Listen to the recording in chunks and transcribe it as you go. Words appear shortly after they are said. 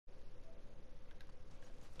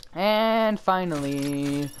And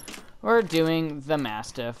finally, we're doing the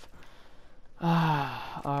mastiff.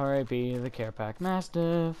 R.I.P. the care pack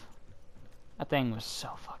mastiff. That thing was so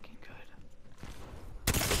fucking good.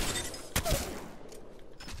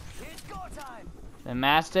 The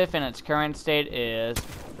mastiff in its current state is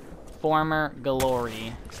former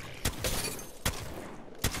glory.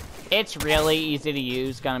 It's really easy to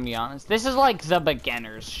use, gonna be honest. This is like the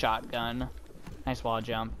beginner's shotgun. Nice wall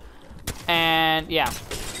jump. And yeah.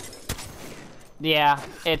 Yeah,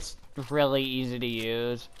 it's really easy to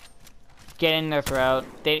use. Get in their throat.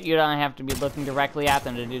 You don't have to be looking directly at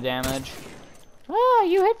them to do damage. Ah,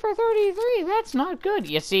 you hit for 33. That's not good.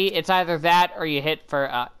 You see, it's either that or you hit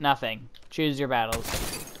for nothing. Choose your battles.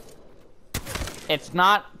 It's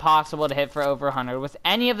not possible to hit for over 100 with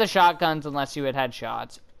any of the shotguns unless you had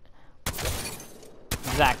headshots.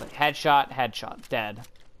 Exactly. Headshot, headshot. Dead.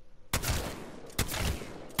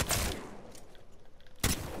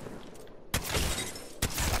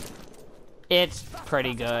 It's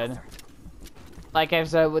pretty good. Like I've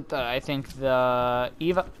said with the, I think the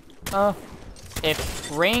Eva,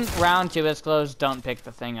 if round 2 is closed, don't pick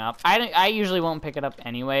the thing up. I usually won't pick it up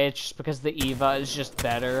anyway. It's just because the Eva is just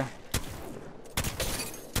better.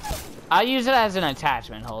 I'll use it as an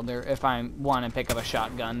attachment holder if I want to pick up a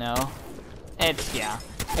shotgun though. It's, yeah.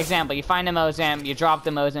 Example, you find a Mozam, you drop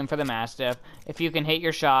the Mozam for the Mastiff. If you can hit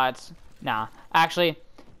your shots, nah. Actually,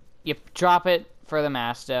 you drop it for the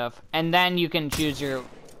Mastiff, and then you can choose your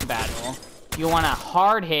battle. If you want a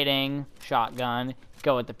hard-hitting shotgun,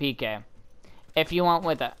 go with the PK. If you want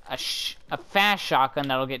with a fast shotgun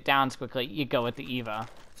that'll get downs quickly, you go with the Eva.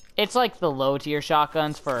 It's like the low-tier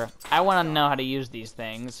shotguns for, I want to know how to use these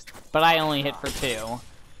things, but I only hit for 2.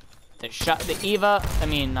 The Eva, I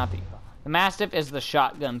mean, not the Eva. The Mastiff is the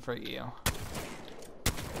shotgun for you.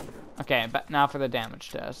 Okay, but now for the damage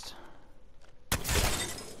test.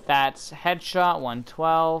 That's headshot,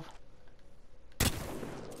 112.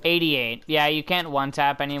 88. Yeah, you can't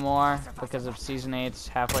one-tap anymore because of Season 8's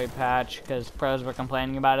halfway patch, because pros were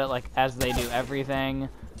complaining about it, like, as they do everything.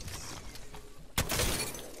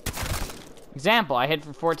 Example, I hit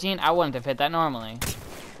for 14, I wouldn't have hit that normally.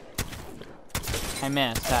 I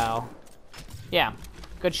missed, how? Yeah,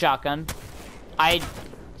 good shotgun. I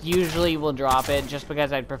usually will drop it just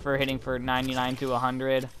because I'd prefer hitting for 99 to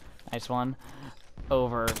 100. Nice one.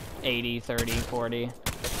 Over 80, 30, 40.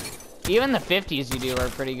 Even the 50s you do are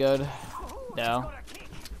pretty good, though.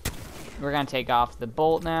 We're gonna take off the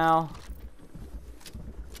bolt now.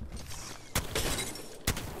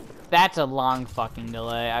 That's a long fucking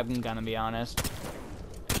delay, I'm gonna be honest.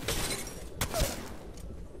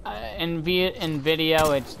 In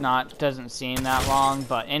video, it's doesn't seem that long,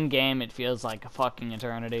 but in game, it feels like a fucking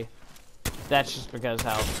eternity. That's just because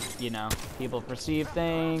how, you know, people perceive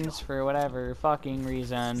things for whatever fucking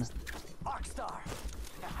reason.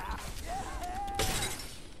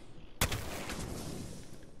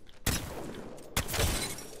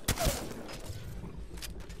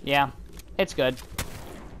 Yeah, it's good.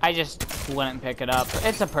 I just wouldn't pick it up.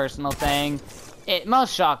 It's a personal thing.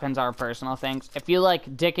 Most shotguns are personal things. If you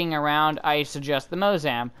like dicking around, I suggest the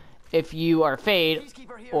Mozam. If you are Fade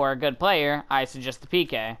or a good player, I suggest the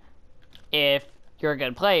PK. If you're a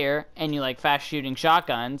good player and you like fast shooting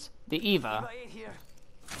shotguns, the Eva.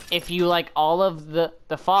 If you like all of the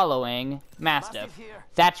following, Mastiff.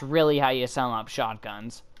 That's really how you sum up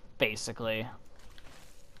shotguns, basically.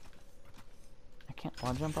 I can't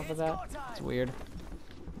wall jump off of that. It's weird.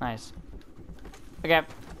 Nice. Okay.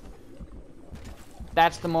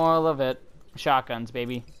 That's the moral of it. Shotguns,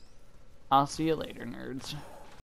 baby. I'll see you later, nerds.